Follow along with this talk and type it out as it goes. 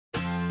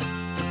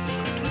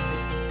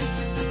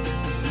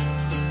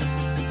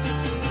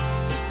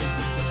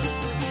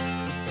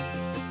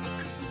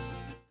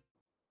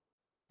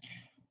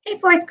Hey,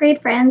 fourth grade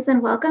friends,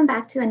 and welcome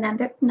back to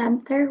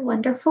another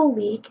wonderful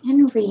week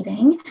in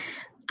reading.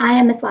 I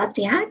am Miss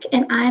Wozniak,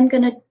 and I'm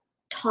going to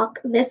talk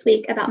this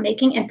week about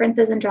making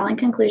inferences and drawing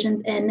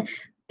conclusions in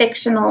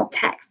fictional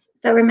text.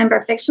 So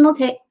remember, fictional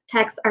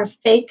texts are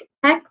fake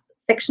texts,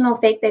 fictional,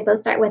 fake, they both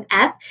start with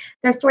F.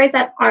 They're stories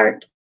that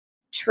aren't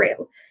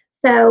true.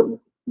 So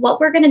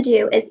what we're going to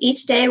do is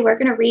each day we're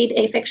going to read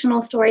a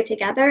fictional story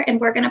together, and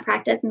we're going to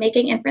practice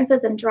making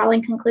inferences and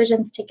drawing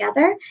conclusions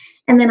together.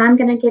 And then I'm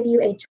going to give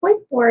you a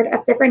choice board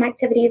of different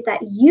activities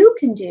that you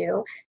can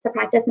do to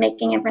practice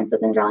making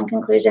inferences and drawing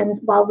conclusions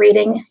while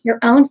reading your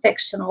own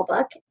fictional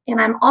book.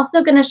 And I'm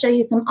also going to show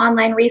you some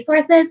online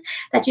resources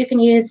that you can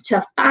use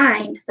to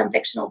find some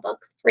fictional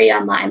books free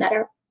online that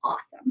are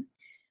awesome.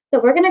 So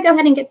we're going to go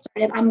ahead and get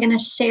started. I'm going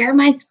to share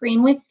my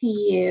screen with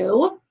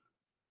you.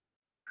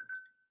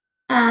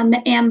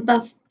 And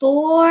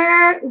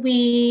before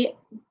we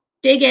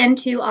dig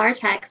into our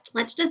text,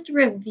 let's just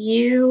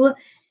review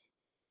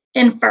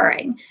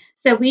inferring.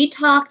 So we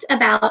talked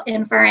about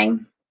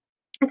inferring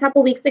a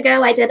couple weeks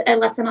ago. I did a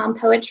lesson on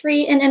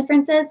poetry and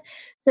inferences.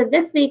 So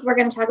this week we're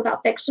going to talk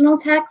about fictional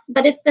text,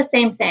 but it's the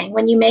same thing.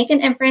 When you make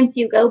an inference,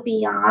 you go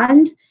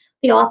beyond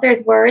the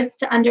author's words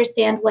to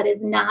understand what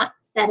is not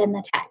said in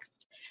the text.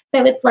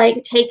 So it's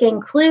like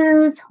taking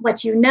clues,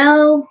 what you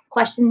know,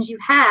 questions you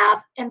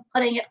have, and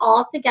putting it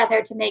all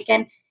together to make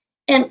an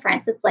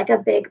inference. It's like a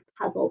big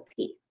puzzle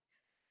piece.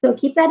 So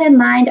keep that in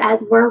mind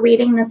as we're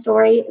reading the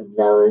story,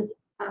 Those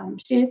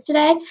Shoes,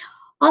 today.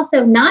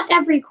 Also, not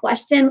every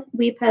question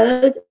we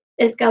pose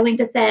is going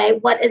to say,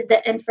 what is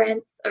the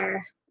inference,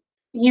 or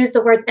use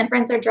the words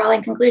inference or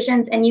drawing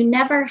conclusions, and you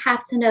never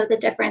have to know the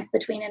difference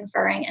between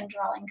inferring and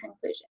drawing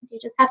conclusions. You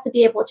just have to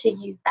be able to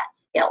use that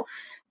skill.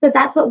 So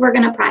that's what we're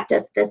going to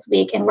practice this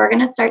week, and we're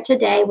going to start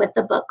today with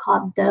the book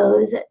called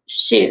Those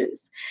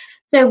Shoes.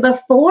 So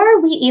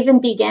before we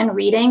even begin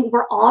reading,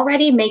 we're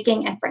already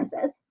making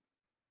inferences.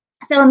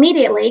 So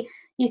immediately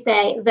you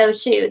say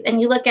those shoes,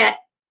 and you look at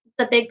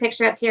the big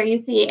picture up here, you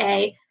see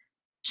a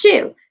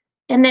shoe.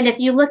 And then if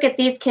you look at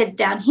these kids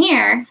down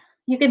here,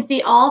 you can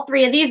see all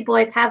three of these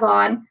boys have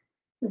on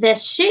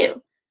this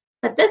shoe,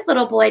 but this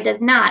little boy does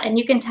not. And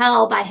you can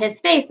tell by his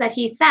face that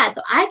he's sad.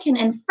 So I can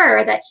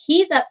infer that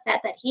he's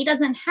upset that he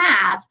doesn't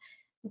have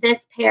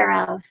this pair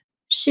of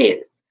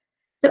shoes.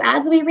 So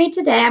as we read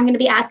today, I'm going to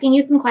be asking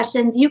you some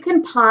questions. You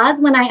can pause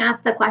when I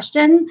ask the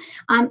question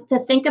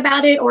to think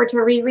about it or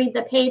to reread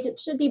the page. It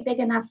should be big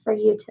enough for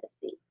you to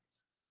see.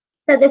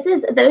 So this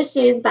is Those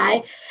Shoes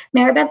by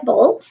Maribeth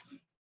Boltz.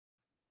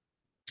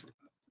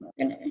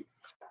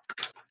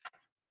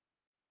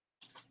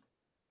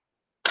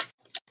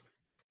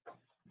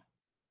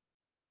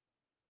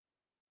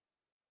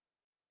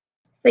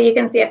 So you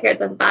can see up here, it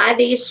says, buy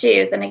these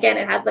shoes. And again,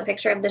 it has the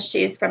picture of the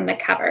shoes from the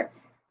cover.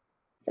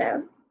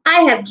 So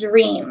I have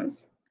dreams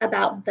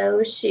about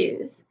those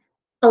shoes.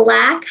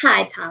 Black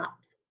high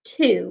tops,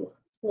 2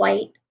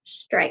 white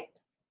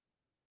stripes.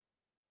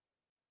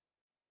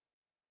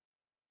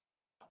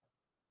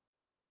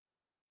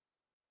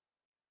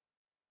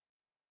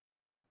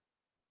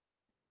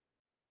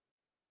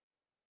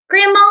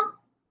 Grandma,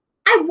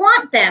 I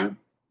want them.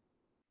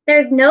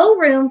 There's no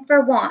room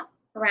for want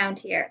around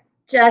here.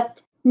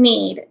 Just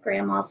need,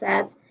 Grandma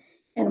says.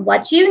 And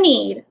what you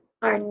need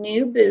are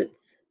new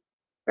boots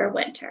for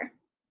winter.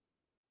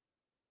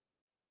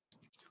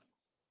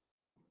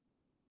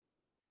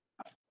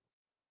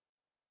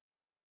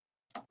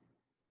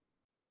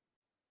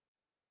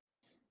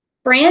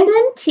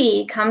 Brandon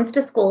T. comes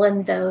to school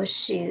in those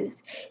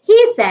shoes.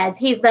 He says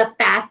he's the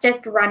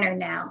fastest runner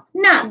now,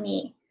 not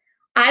me.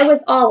 I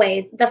was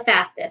always the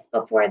fastest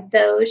before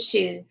those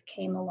shoes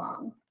came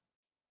along.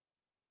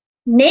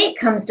 Nate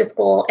comes to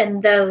school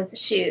in those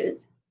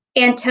shoes.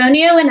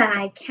 Antonio and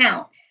I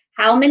count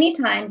how many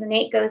times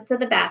Nate goes to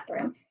the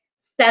bathroom.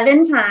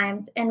 7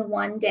 times in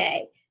one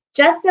day,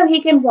 just so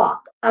he can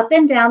walk up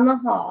and down the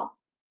hall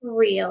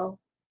real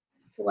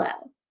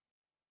slow.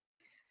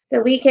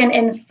 So we can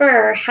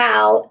infer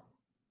how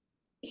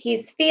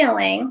he's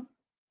feeling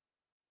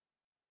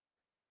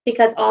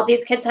because all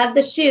these kids have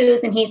the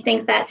shoes, and he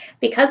thinks that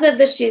because of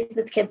the shoes,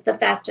 this kid's the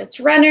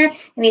fastest runner,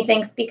 and he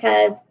thinks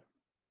because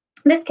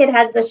this kid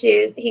has the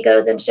shoes, he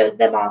goes and shows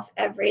them off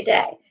every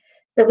day.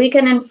 So we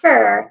can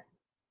infer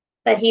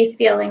that he's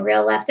feeling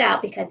real left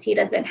out because he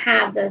doesn't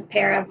have those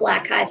pair of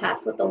black high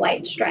tops with the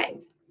white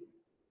stripes.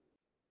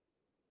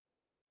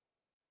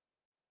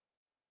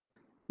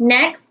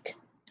 Next,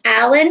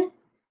 Alan,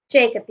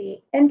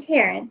 Jacoby, and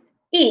Terrence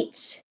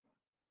each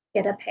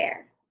get a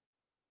pair.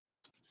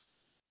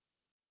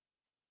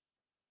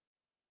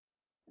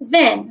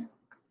 Then,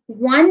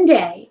 one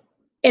day,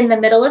 in the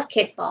middle of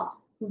kickball,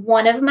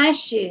 one of my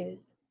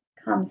shoes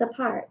comes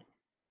apart.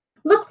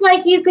 Looks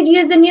like you could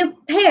use a new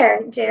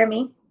pair,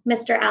 Jeremy,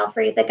 Mr.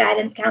 Alfrey, the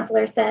guidance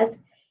counselor, says.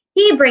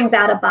 He brings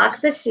out a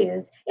box of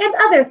shoes and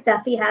other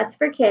stuff he has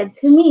for kids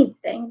who need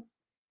things.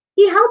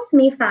 He helps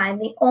me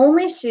find the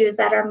only shoes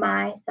that are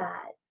my size.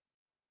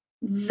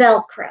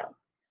 Velcro,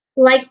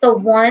 like the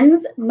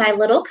ones my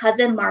little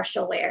cousin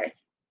Marshall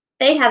wears.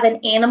 They have an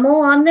animal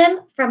on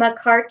them from a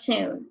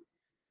cartoon.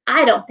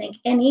 I don't think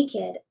any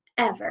kid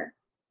ever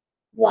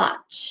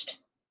watched.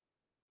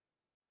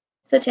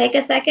 So take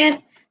a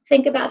second,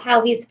 think about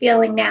how he's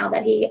feeling now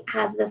that he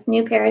has this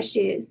new pair of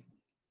shoes.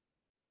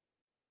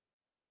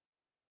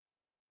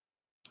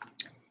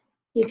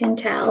 You can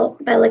tell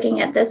by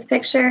looking at this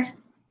picture,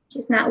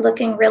 he's not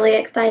looking really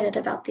excited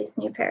about these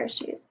new pair of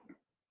shoes.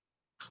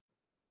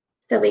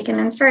 So we can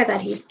infer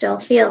that he's still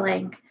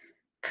feeling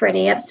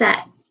pretty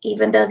upset.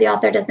 Even though the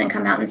author doesn't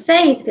come out and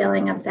say he's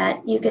feeling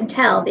upset, you can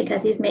tell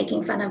because he's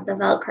making fun of the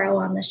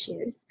Velcro on the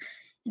shoes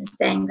and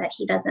saying that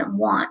he doesn't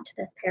want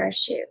this pair of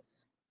shoes.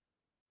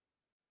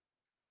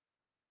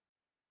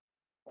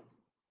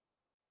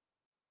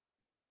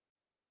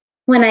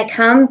 When I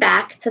come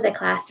back to the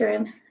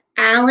classroom,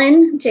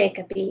 Alan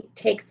Jacoby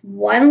takes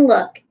one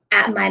look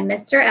at my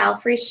Mr.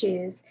 Alfrey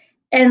shoes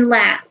and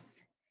laughs,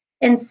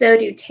 and so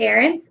do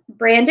Terrence,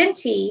 Brandon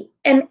T,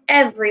 and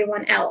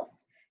everyone else.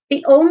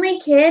 The only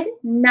kid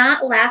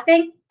not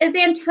laughing is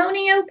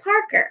Antonio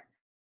Parker.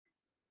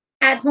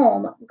 At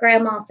home,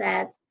 Grandma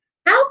says,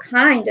 "How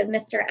kind of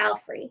Mr.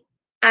 Alfrey."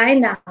 I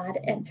nod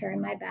and turn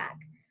my back.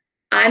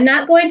 I'm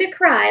not going to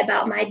cry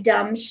about my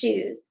dumb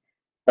shoes,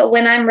 but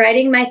when I'm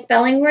writing my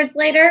spelling words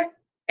later,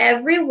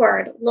 every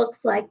word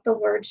looks like the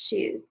word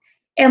shoes,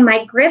 and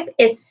my grip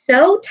is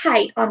so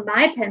tight on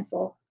my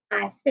pencil,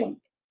 I think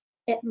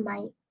it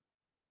might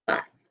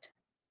bust.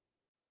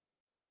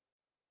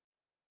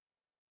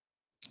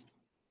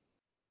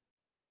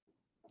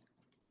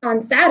 On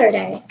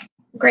Saturday,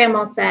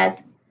 Grandma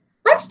says,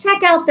 "Let's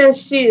check out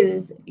those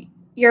shoes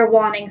you're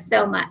wanting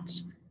so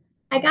much.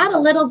 I got a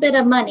little bit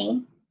of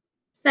money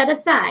set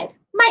aside.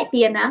 Might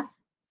be enough.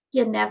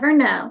 You never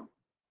know."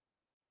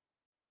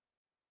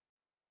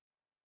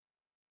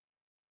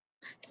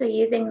 So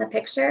using the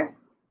picture,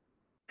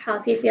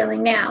 how's he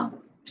feeling now?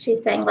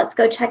 She's saying, let's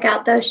go check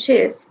out those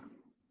shoes.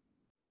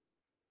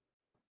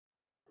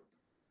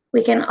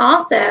 We can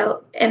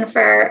also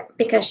infer,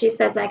 because she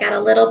says, I got a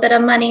little bit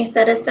of money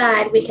set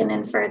aside, we can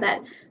infer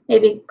that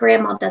maybe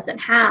Grandma doesn't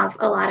have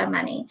a lot of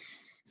money.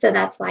 So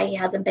that's why he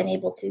hasn't been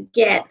able to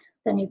get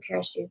the new pair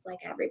of shoes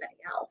like everybody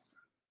else.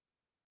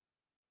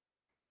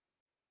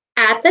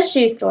 At the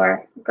shoe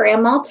store,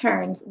 Grandma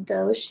turns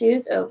those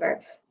shoes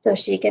over so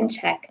she can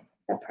check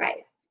the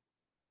price.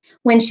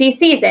 When she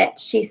sees it,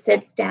 she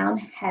sits down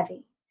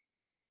heavy.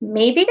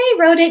 Maybe they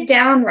wrote it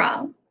down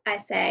wrong, I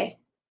say.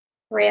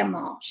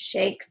 Grandma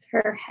shakes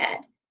her head.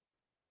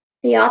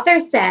 The author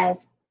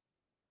says,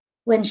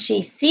 when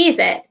she sees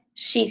it,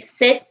 she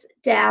sits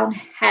down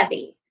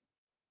heavy.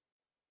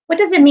 What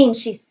does it mean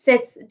she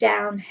sits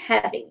down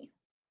heavy?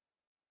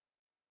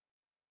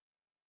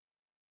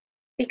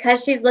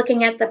 Because she's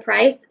looking at the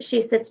price,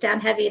 she sits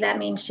down heavy. That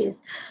means she's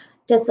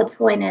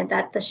disappointed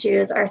that the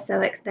shoes are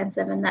so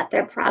expensive and that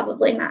they're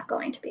probably not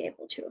going to be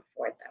able to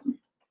afford them.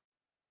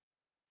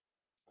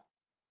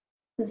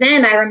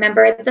 Then I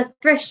remember the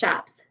thrift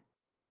shops.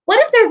 What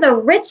if there's a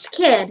rich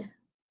kid?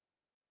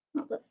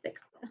 Oh, let's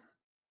fix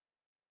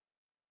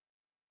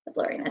the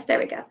blurriness. There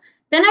we go.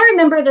 Then I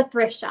remember the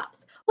thrift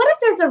shops. What if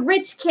there's a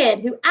rich kid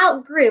who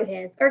outgrew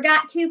his or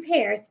got 2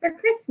 pairs for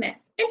Christmas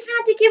and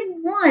had to give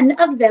one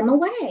of them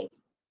away?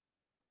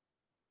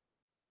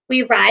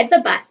 We ride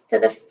the bus to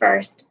the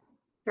first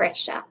thrift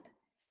shop.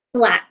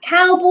 Black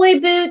cowboy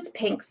boots,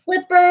 pink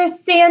slippers,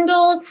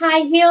 sandals,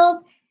 high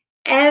heels,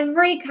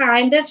 every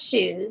kind of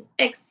shoes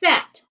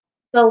except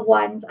the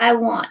ones I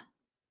want.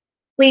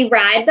 We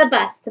ride the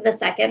bus to the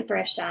second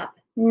thrift shop.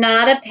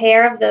 Not a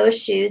pair of those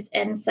shoes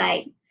in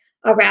sight.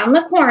 Around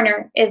the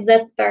corner is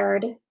the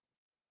third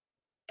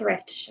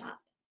thrift shop.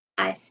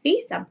 I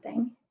see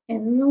something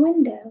in the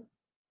window.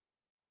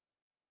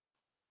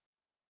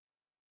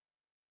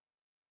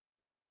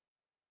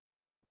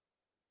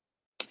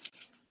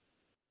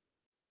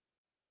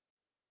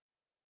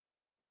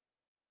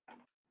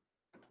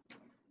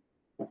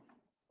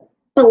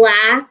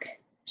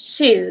 Black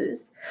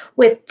shoes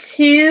with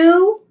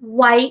 2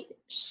 white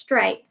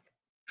stripes.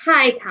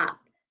 High top.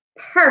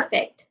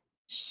 Perfect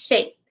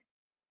shape.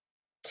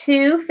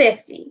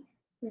 $2.50.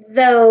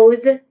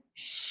 Those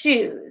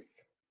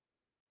shoes.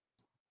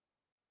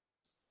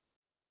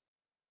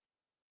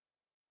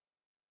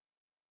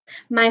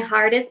 My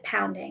heart is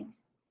pounding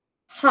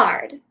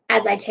hard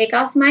as I take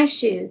off my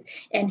shoes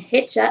and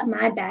hitch up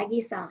my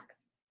baggy socks.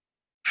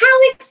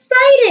 How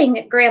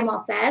exciting, Grandma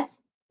says.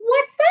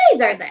 What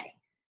size are they?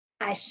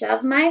 I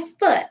shove my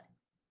foot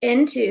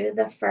into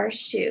the first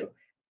shoe,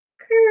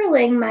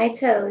 curling my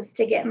toes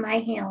to get my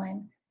heel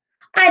in.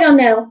 I don't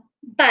know,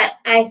 but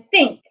I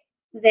think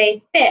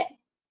they fit.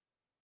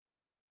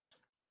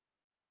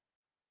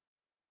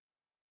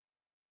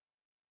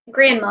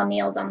 Grandma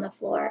kneels on the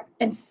floor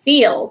and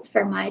feels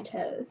for my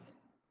toes.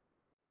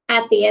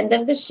 At the end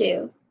of the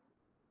shoe,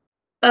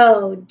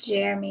 "Oh,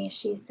 Jeremy,"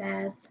 she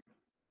says,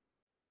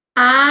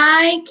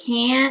 "I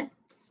can't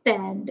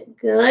spend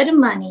good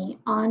money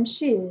on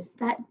shoes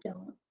that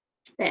don't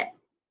fit."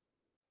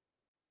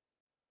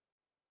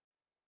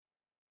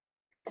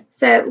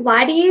 So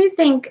why do you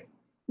think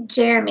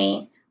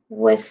Jeremy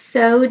was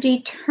so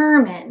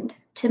determined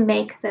to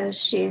make those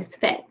shoes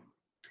fit,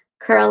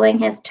 curling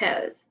his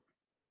toes.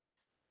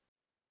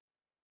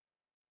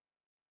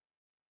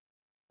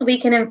 We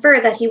can infer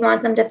that he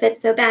wants them to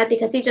fit so bad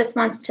because he just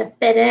wants to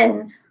fit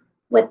in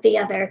with the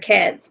other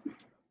kids.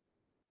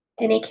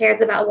 And he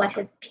cares about what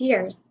his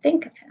peers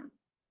think of him.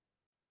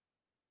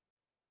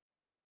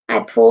 I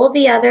pull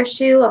the other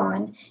shoe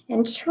on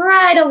and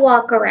try to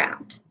walk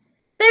around.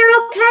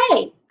 They're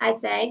okay, I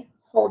say,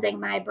 holding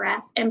my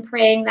breath and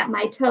praying that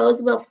my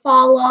toes will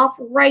fall off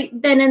right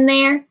then and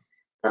there.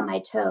 But my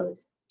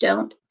toes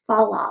don't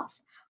fall off.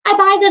 I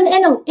buy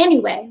them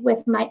anyway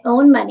with my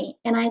own money,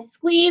 and I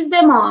squeeze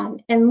them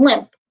on and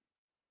limp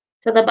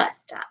to the bus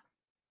stop.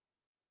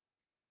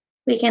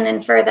 We can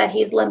infer that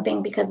he's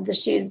limping because the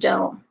shoes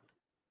don't.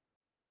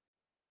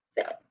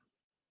 So,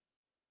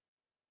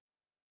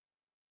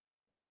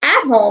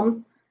 at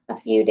home, a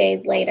few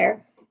days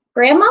later,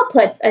 Grandma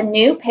puts a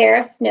new pair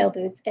of snow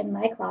boots in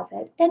my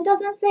closet and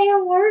doesn't say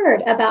a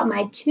word about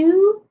my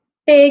two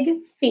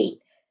big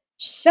feet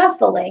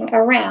shuffling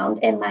around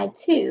in my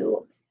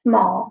two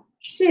small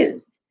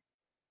shoes.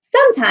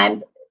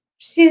 Sometimes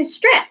shoes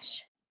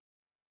stretch,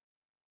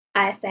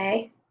 I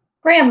say.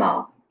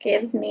 Grandma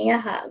gives me a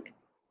hug.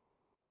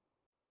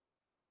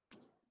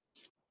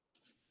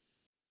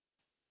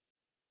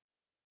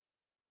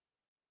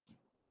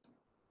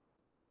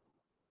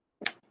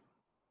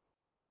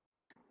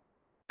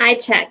 I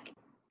check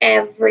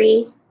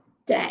every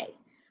day,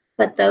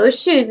 but those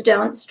shoes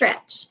don't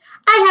stretch.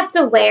 I have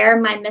to wear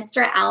my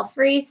Mr.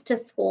 Alfreys to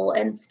school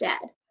instead.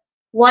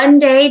 One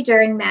day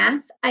during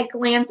math, I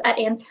glance at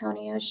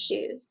Antonio's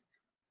shoes.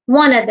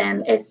 One of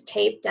them is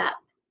taped up,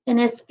 and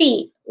his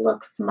feet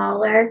look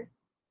smaller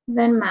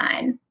than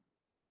mine.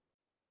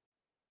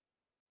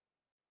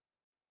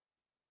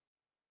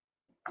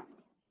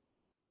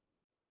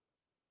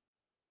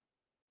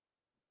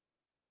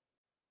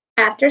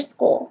 After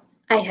school,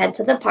 I head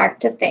to the park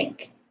to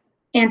think.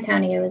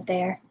 Antonio is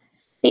there,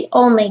 the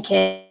only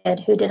kid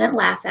who didn't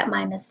laugh at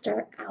my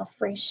Mr.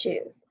 Alfrey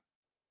shoes.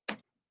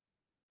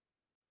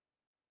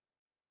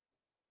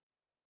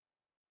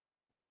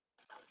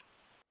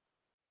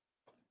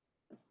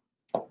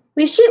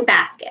 We shoot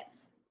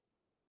baskets.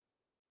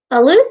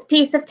 A loose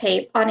piece of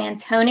tape on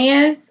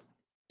Antonio's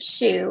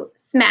shoe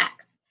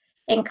smacks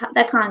in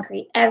the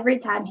concrete every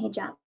time he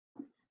jumps.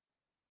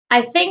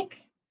 I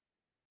think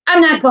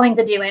I'm not going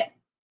to do it.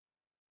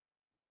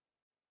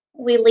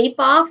 We leap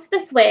off the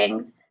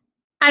swings.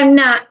 I'm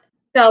not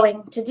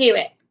going to do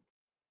it.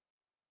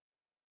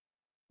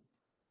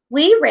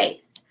 We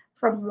race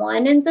from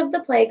one end of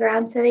the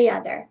playground to the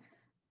other.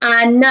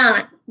 I'm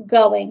not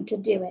going to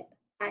do it,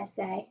 I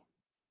say.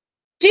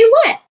 Do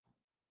what?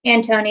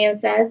 Antonio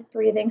says,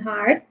 breathing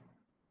hard.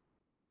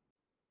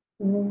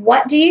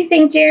 What do you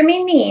think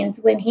Jeremy means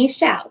when he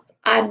shouts,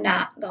 I'm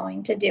not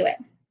going to do it?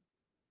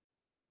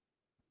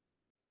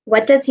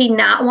 What does he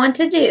not want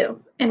to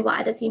do, and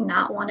why does he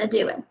not want to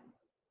do it?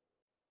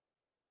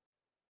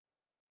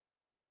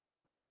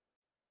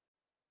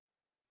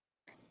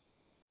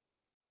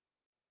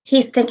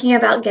 He's thinking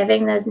about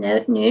giving those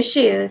new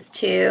shoes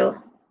to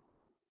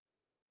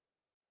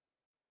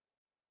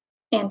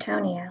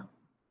Antonio,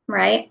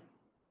 right?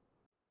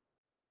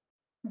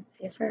 Let's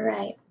see if we're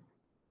right.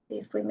 See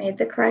if we made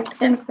the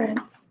correct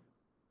inference.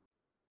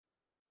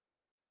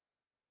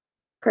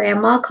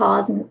 Grandma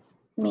calls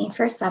me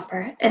for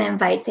supper and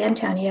invites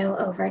Antonio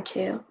over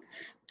too.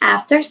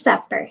 After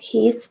supper,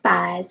 he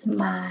spies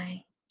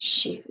my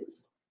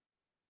shoes.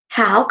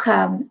 How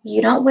come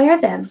you don't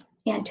wear them?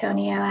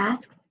 Antonio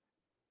asks.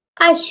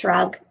 I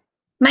shrug.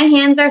 My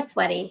hands are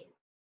sweaty.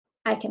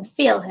 I can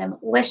feel him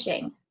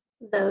wishing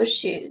those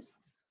shoes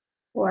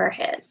were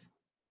his.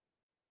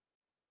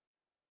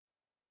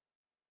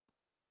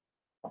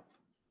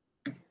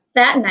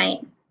 That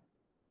night,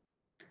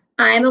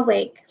 I'm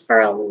awake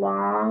for a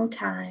long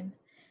time,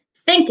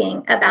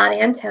 thinking about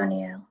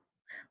Antonio.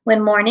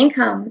 When morning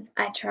comes,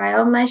 I try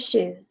on my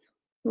shoes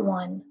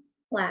one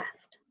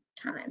last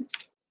time.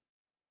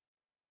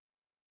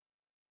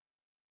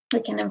 We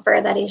can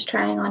infer that he's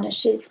trying on his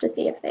shoes to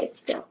see if they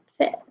still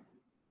fit,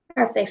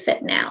 or if they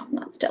fit now,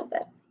 not still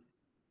fit.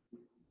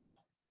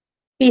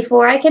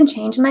 Before I can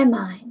change my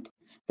mind,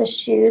 the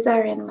shoes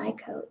are in my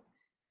coat.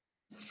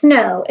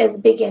 Snow is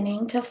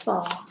beginning to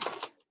fall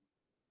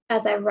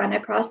as I run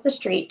across the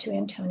street to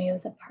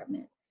Antonio's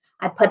apartment.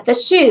 I put the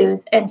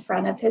shoes in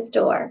front of his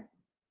door,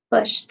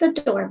 push the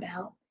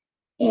doorbell,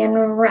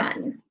 and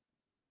run.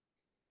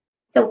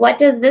 So what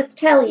does this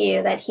tell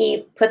you that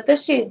he put the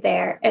shoes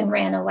there and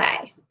ran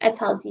away? It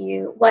tells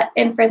you what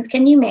inference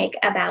can you make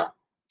about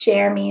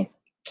Jeremy's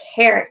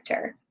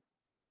character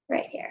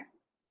right here.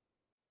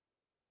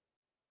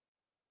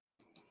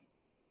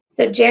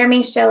 So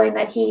Jeremy's showing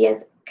that he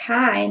is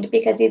kind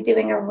because he's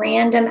doing a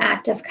random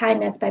act of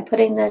kindness by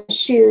putting the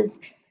shoes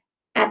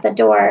at the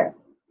door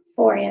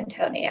for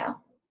Antonio.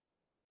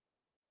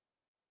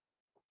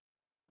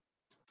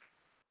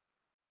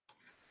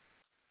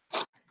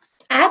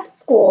 At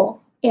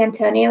school,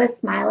 Antonio is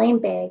smiling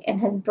big in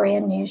his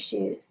brand new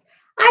shoes.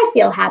 I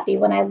feel happy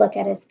when I look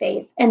at his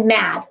face and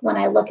mad when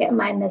I look at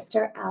my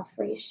Mr.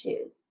 Alfrey's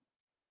shoes.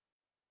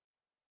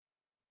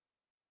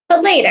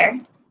 But later,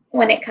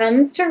 when it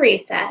comes to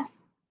recess,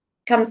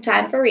 comes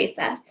time for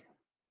recess,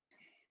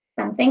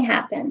 something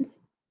happens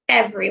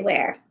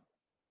everywhere.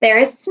 There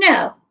is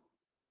snow.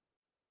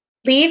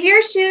 Leave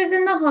your shoes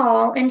in the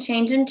hall and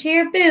change into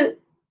your boots,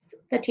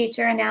 the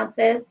teacher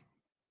announces.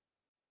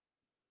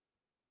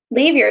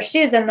 Leave your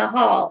shoes in the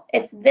hall.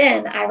 It's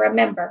then I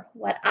remember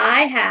what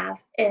I have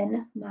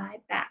in my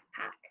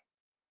backpack.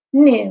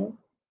 New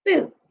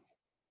boots.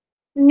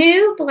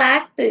 New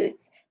black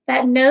boots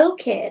that no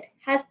kid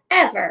has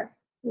ever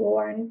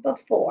worn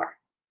before.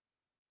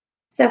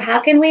 So how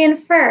can we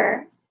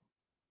infer?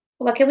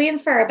 What can we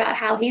infer about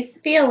how he's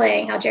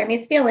feeling, how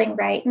Jeremy's feeling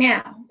right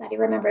now that he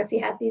remembers he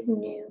has these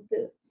new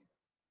boots?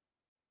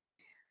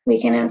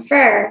 We can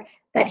infer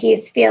that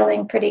he's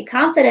feeling pretty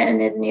confident in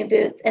his new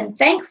boots and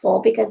thankful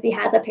because he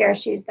has a pair of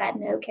shoes that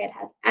no kid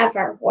has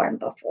ever worn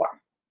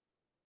before.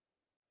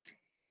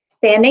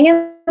 Standing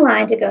in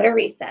line to go to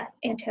recess,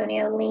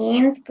 Antonio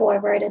leans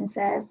forward and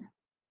says,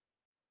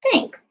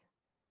 "Thanks."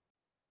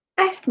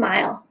 I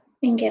smile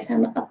and give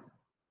him a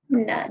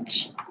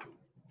nudge.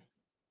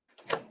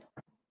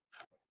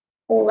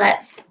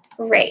 Let's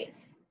race.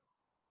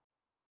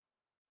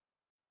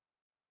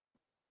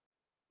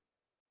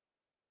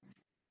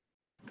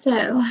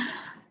 So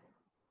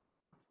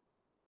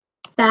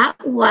that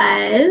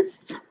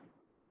was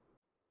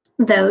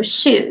those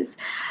shoes.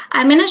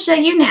 I'm going to show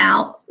you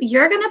now.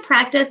 You're going to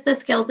practice the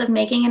skills of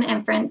making an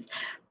inference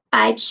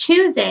by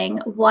choosing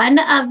one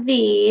of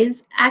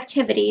these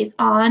activities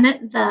on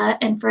the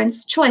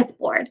inference choice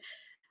board.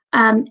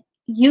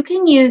 You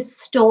can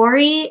use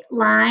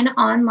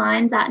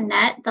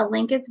storylineonline.net. The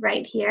link is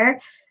right here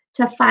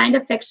to find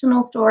a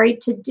fictional story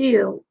to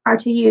do or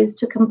to use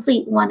to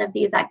complete one of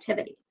these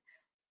activities.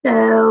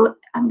 So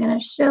I'm going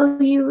to show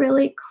you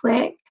really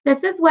quick.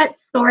 This is what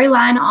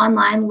Storyline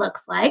Online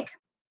looks like.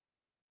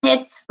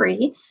 It's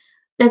free.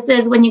 This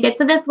is when you get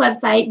to this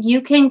website,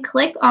 you can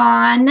click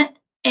on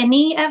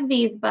any of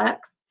these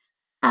books.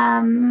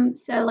 So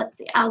let's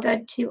see, I'll go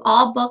to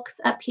all books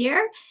up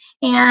here,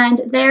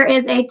 and there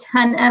is a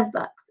ton of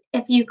books.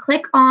 If you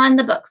click on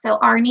the book, so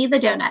Arnie the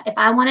Donut, if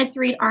I wanted to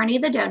read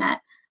Arnie the Donut,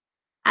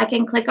 I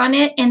can click on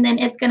it and then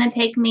it's going to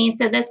take me,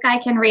 so this guy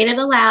can read it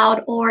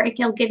aloud, or it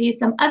will give you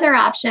some other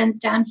options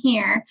down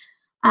here,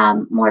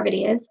 more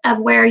videos of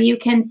where you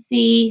can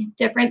see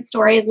different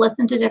stories,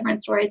 listen to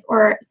different stories,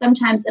 or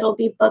sometimes it'll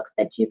be books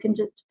that you can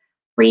just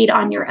read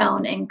on your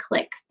own and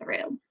click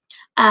through.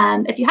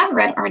 If you haven't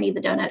read Arnie the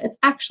Donut, it's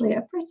actually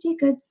a pretty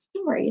good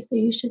story, so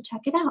you should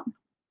check it out.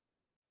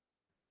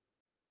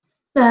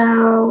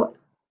 So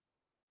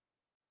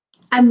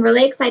I'm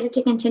really excited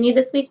to continue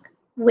this week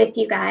with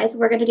you guys.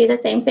 We're going to do the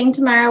same thing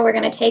tomorrow. We're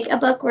going to take a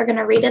book, we're going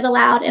to read it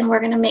aloud, and we're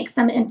going to make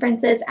some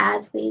inferences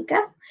as we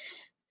go.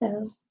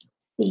 So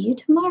see you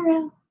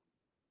tomorrow.